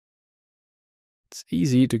It's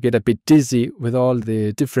easy to get a bit dizzy with all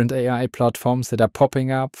the different AI platforms that are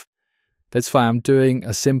popping up. That's why I'm doing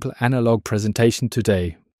a simple analog presentation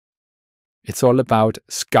today. It's all about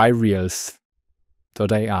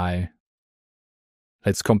SkyReels.ai.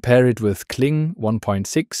 Let's compare it with Kling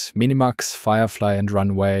 1.6, Minimax, Firefly and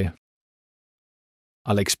Runway.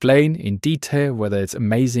 I'll explain in detail whether it's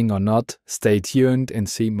amazing or not. Stay tuned and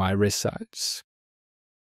see my results.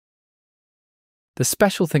 The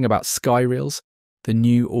special thing about SkyReels, the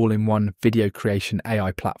new all-in-one video creation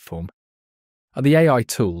AI platform, are the AI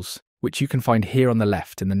tools, which you can find here on the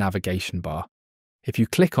left in the navigation bar. If you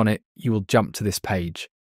click on it, you will jump to this page.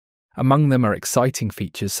 Among them are exciting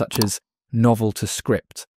features such as novel to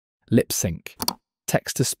script, lip sync,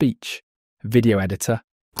 text to speech, video editor,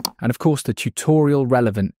 and of course the tutorial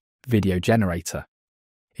relevant video generator.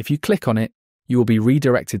 If you click on it, you will be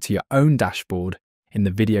redirected to your own dashboard in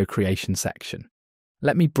the video creation section.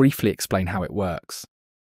 Let me briefly explain how it works.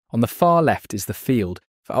 On the far left is the field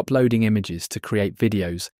for uploading images to create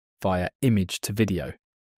videos via image to video.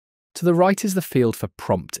 To the right is the field for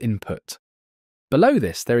prompt input. Below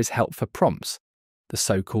this there is help for prompts, the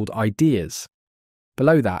so-called ideas.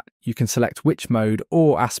 Below that, you can select which mode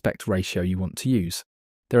or aspect ratio you want to use.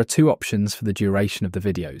 There are two options for the duration of the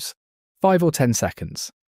videos, 5 or 10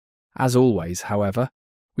 seconds. As always, however,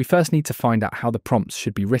 we first need to find out how the prompts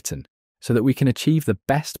should be written so that we can achieve the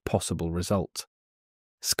best possible result.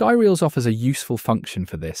 SkyReels offers a useful function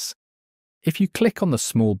for this. If you click on the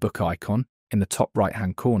small book icon in the top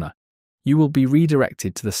right-hand corner, you will be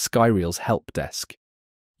redirected to the SkyReels help desk.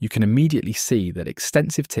 You can immediately see that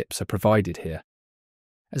extensive tips are provided here.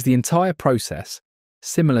 As the entire process,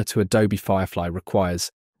 similar to Adobe Firefly,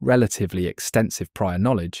 requires relatively extensive prior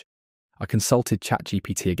knowledge, I consulted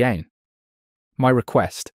ChatGPT again. My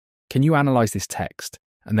request, can you analyze this text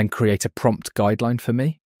and then create a prompt guideline for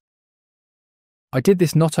me? I did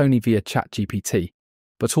this not only via ChatGPT,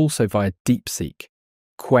 but also via DeepSeek,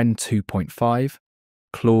 Qwen 2.5,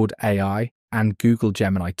 Claude AI, and Google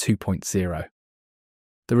Gemini 2.0.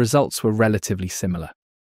 The results were relatively similar.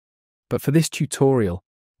 But for this tutorial,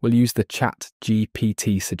 we'll use the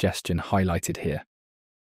ChatGPT suggestion highlighted here.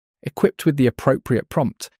 Equipped with the appropriate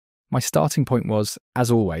prompt, my starting point was,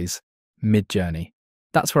 as always, Midjourney.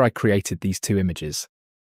 That's where I created these two images.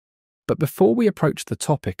 But before we approach the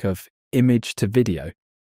topic of image to video,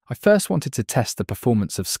 I first wanted to test the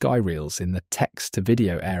performance of SkyReels in the text to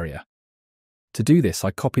video area. To do this,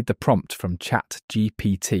 I copied the prompt from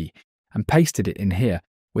ChatGPT and pasted it in here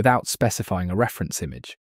without specifying a reference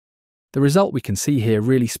image. The result we can see here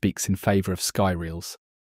really speaks in favour of SkyReels.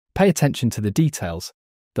 Pay attention to the details,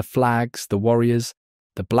 the flags, the warriors,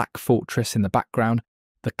 the black fortress in the background,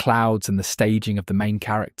 the clouds and the staging of the main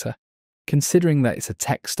character. Considering that it's a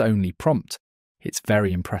text-only prompt, it's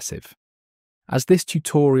very impressive. As this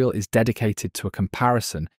tutorial is dedicated to a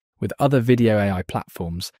comparison with other video AI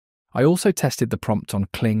platforms, I also tested the prompt on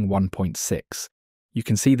Kling 1.6. You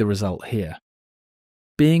can see the result here.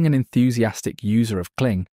 Being an enthusiastic user of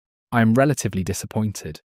Kling, I am relatively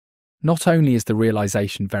disappointed. Not only is the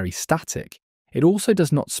realization very static, it also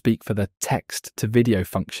does not speak for the text-to-video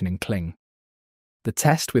function in Kling. The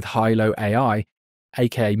test with Hailuo.ai,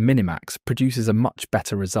 aka Minimax, produces a much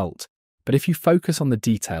better result, but if you focus on the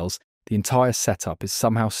details, the entire setup is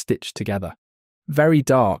somehow stitched together. Very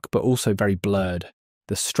dark, but also very blurred.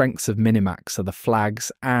 The strengths of Minimax are the flags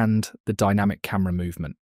and the dynamic camera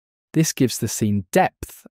movement. This gives the scene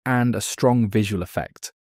depth and a strong visual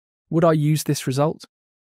effect. Would I use this result?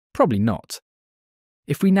 Probably not.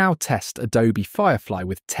 If we now test Adobe Firefly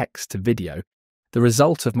with text to video, the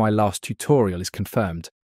result of my last tutorial is confirmed.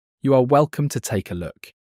 You are welcome to take a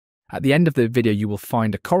look. At the end of the video, you will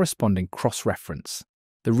find a corresponding cross-reference.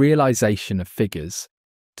 The realization of figures,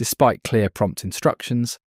 despite clear prompt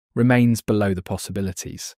instructions, remains below the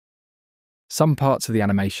possibilities. Some parts of the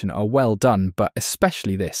animation are well done, but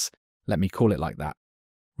especially this, let me call it like that,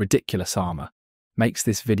 ridiculous armor, makes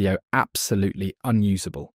this video absolutely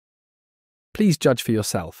unusable. Please judge for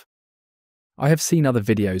yourself. I have seen other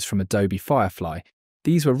videos from Adobe Firefly.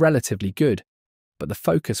 These were relatively good, but the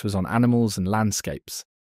focus was on animals and landscapes.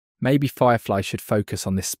 Maybe Firefly should focus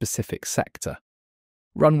on this specific sector.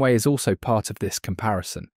 Runway is also part of this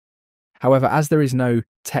comparison. However, as there is no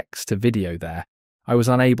text to video there, I was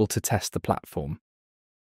unable to test the platform.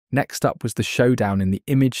 Next up was the showdown in the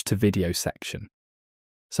image to video section.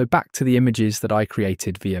 So back to the images that I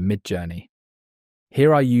created via Midjourney.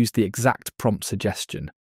 Here I used the exact prompt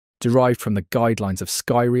suggestion, derived from the guidelines of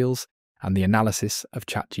SkyReels and the analysis of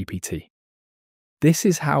ChatGPT. This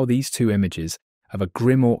is how these two images of a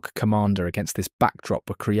grim orc commander against this backdrop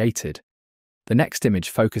were created. The next image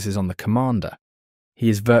focuses on the commander, He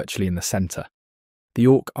is virtually in the centre. The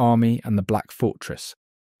Orc army and the Black Fortress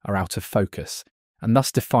are out of focus and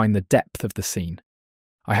thus define the depth of the scene.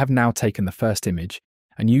 I have now taken the first image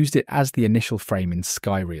and used it as the initial frame in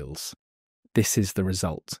SkyReels. This is the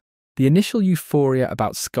result. The initial euphoria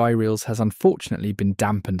about SkyReels has unfortunately been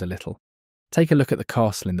dampened a little. Take a look at the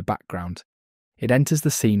castle in the background. It enters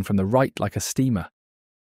the scene from the right like a steamer.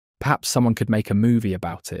 Perhaps someone could make a movie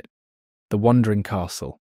about it. The Wandering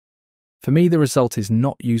Castle. For me, the result is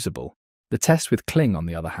not usable. The test with Kling, on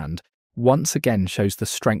the other hand, once again shows the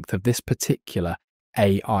strength of this particular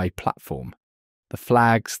AI platform. The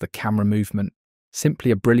flags, the camera movement,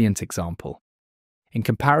 simply a brilliant example. In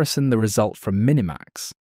comparison, the result from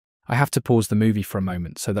Minimax. I have to pause the movie for a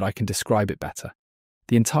moment so that I can describe it better.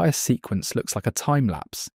 The entire sequence looks like a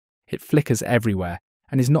time-lapse. It flickers everywhere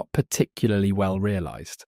and is not particularly well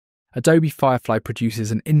realised. Adobe Firefly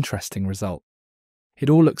produces an interesting result. It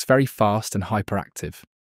all looks very fast and hyperactive.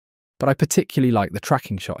 But I particularly like the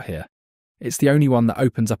tracking shot here. It's the only one that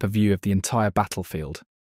opens up a view of the entire battlefield.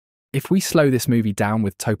 If we slow this movie down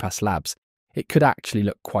with Topaz Labs, it could actually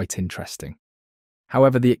look quite interesting.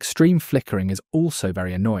 However, the extreme flickering is also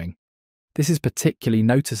very annoying. This is particularly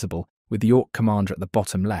noticeable with the Orc commander at the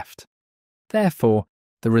bottom left. Therefore,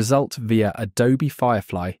 the result via Adobe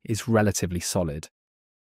Firefly is relatively solid.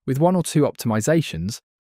 With one or two optimizations,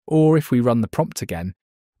 or if we run the prompt again,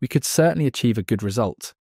 we could certainly achieve a good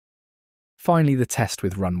result. Finally, the test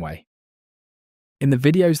with Runway. In the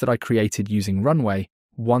videos that I created using Runway,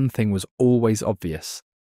 one thing was always obvious: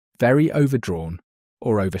 very overdrawn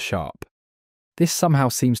or oversharp. This somehow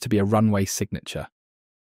seems to be a Runway signature.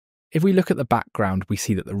 If we look at the background, we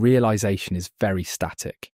see that the realization is very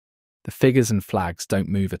static. The figures and flags don't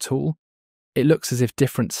move at all. It looks as if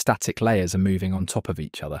different static layers are moving on top of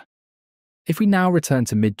each other. If we now return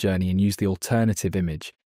to Midjourney and use the alternative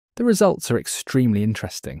image, the results are extremely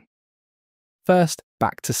interesting. First,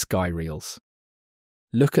 back to SkyReels.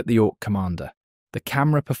 Look at the Orc commander. The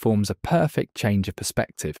camera performs a perfect change of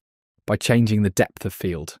perspective by changing the depth of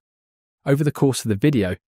field. Over the course of the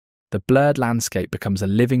video, the blurred landscape becomes a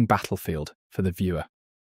living battlefield for the viewer.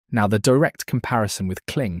 Now, the direct comparison with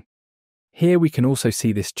Kling. Here we can also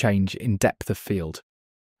see this change in depth of field.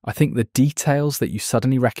 I think the details that you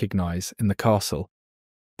suddenly recognise in the castle,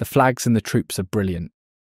 the flags and the troops are brilliant.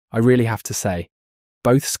 I really have to say,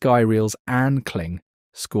 both SkyReels and Kling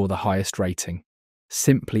score the highest rating.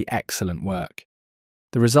 Simply excellent work.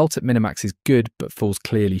 The result at Minimax is good but falls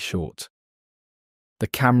clearly short. The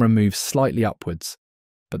camera moves slightly upwards,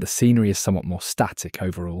 but the scenery is somewhat more static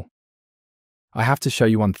overall. I have to show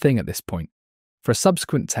you one thing at this point. For a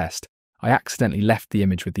subsequent test, I accidentally left the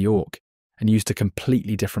image with the Orc and used a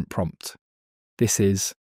completely different prompt. This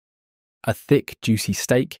is: a thick, juicy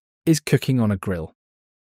steak is cooking on a grill.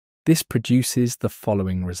 This produces the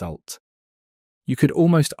following result. You could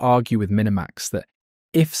almost argue with Minimax that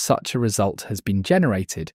if such a result has been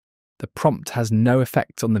generated, the prompt has no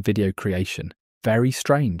effect on the video creation. Very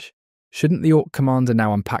strange. Shouldn't the Orc commander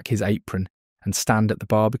now unpack his apron and stand at the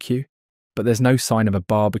barbecue? But there's no sign of a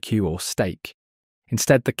barbecue or steak.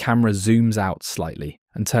 Instead, the camera zooms out slightly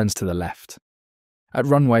and turns to the left. At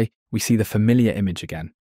Runway, we see the familiar image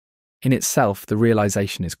again. In itself, the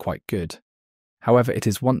realization is quite good. However, it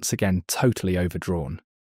is once again totally overdrawn.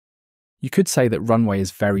 You could say that Runway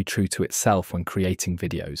is very true to itself when creating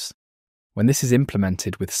videos. When this is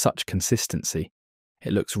implemented with such consistency,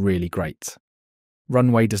 it looks really great.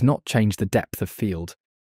 Runway does not change the depth of field.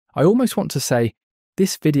 I almost want to say,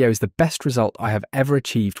 this video is the best result I have ever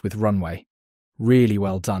achieved with Runway. Really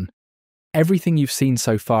well done. Everything you've seen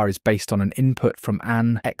so far is based on an input from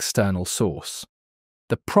an external source.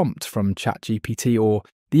 The prompt from ChatGPT or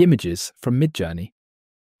the images from Midjourney.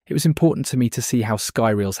 It was important to me to see how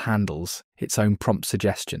SkyReels handles its own prompt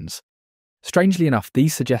suggestions. Strangely enough,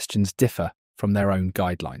 these suggestions differ from their own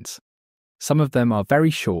guidelines. Some of them are very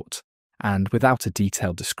short and without a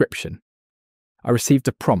detailed description. I received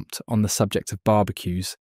a prompt on the subject of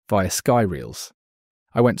barbecues via SkyReels.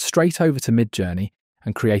 I went straight over to Midjourney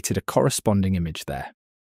and created a corresponding image there.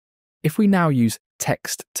 If we now use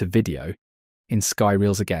text to video in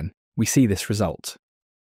SkyReels again, we see this result.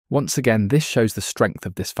 Once again, this shows the strength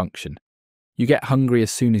of this function. You get hungry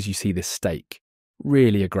as soon as you see this steak.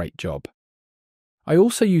 Really a great job. I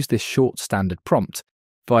also used this short standard prompt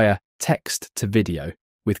via text to video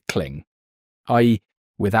with Kling, i.e.,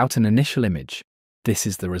 without an initial image. This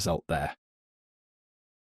is the result there.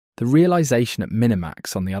 The realization at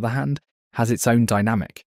Minimax, on the other hand, has its own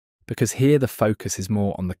dynamic, because here the focus is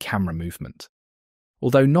more on the camera movement.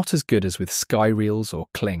 Although not as good as with SkyReels or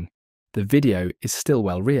Kling, the video is still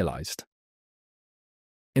well realized.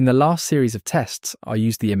 In the last series of tests, I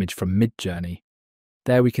used the image from Midjourney.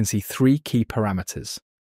 There we can see 3 key parameters: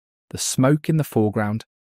 the smoke in the foreground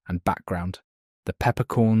and background, the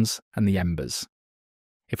peppercorns and the embers.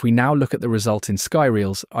 If we now look at the result in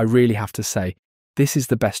SkyReels, I really have to say, this is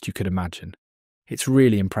the best you could imagine. It's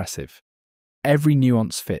really impressive. Every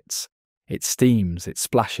nuance fits. It steams, it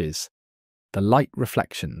splashes. The light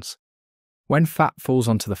reflections. When fat falls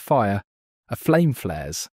onto the fire, a flame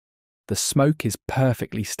flares. The smoke is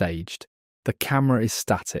perfectly staged. The camera is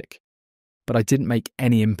static. But I didn't make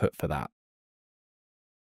any input for that.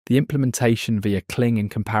 The implementation via Kling in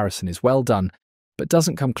comparison is well done, but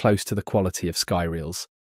doesn't come close to the quality of SkyReels.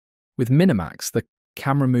 With Minimax, the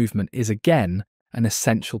camera movement is again an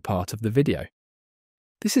essential part of the video.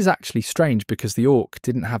 This is actually strange because the orc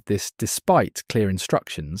didn't have this despite clear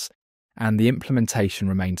instructions, and the implementation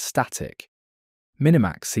remained static.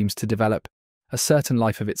 Minimax seems to develop a certain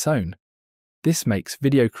life of its own. This makes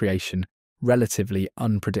video creation relatively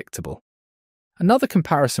unpredictable. Another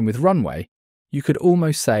comparison with Runway, you could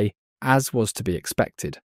almost say, as was to be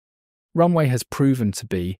expected. Runway has proven to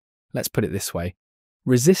be, let's put it this way,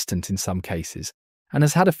 resistant in some cases, and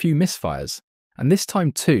has had a few misfires, and this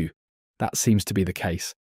time too, that seems to be the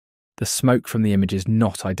case. The smoke from the image is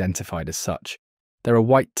not identified as such. There are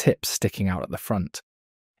white tips sticking out at the front.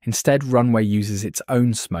 Instead, Runway uses its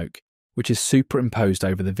own smoke, which is superimposed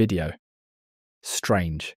over the video.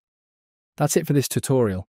 Strange. That's it for this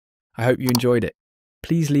tutorial. I hope you enjoyed it.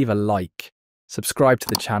 Please leave a like, subscribe to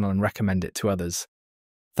the channel and recommend it to others.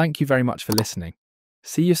 Thank you very much for listening.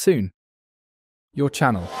 See you soon. Your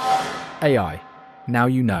channel, AI, now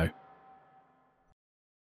you know.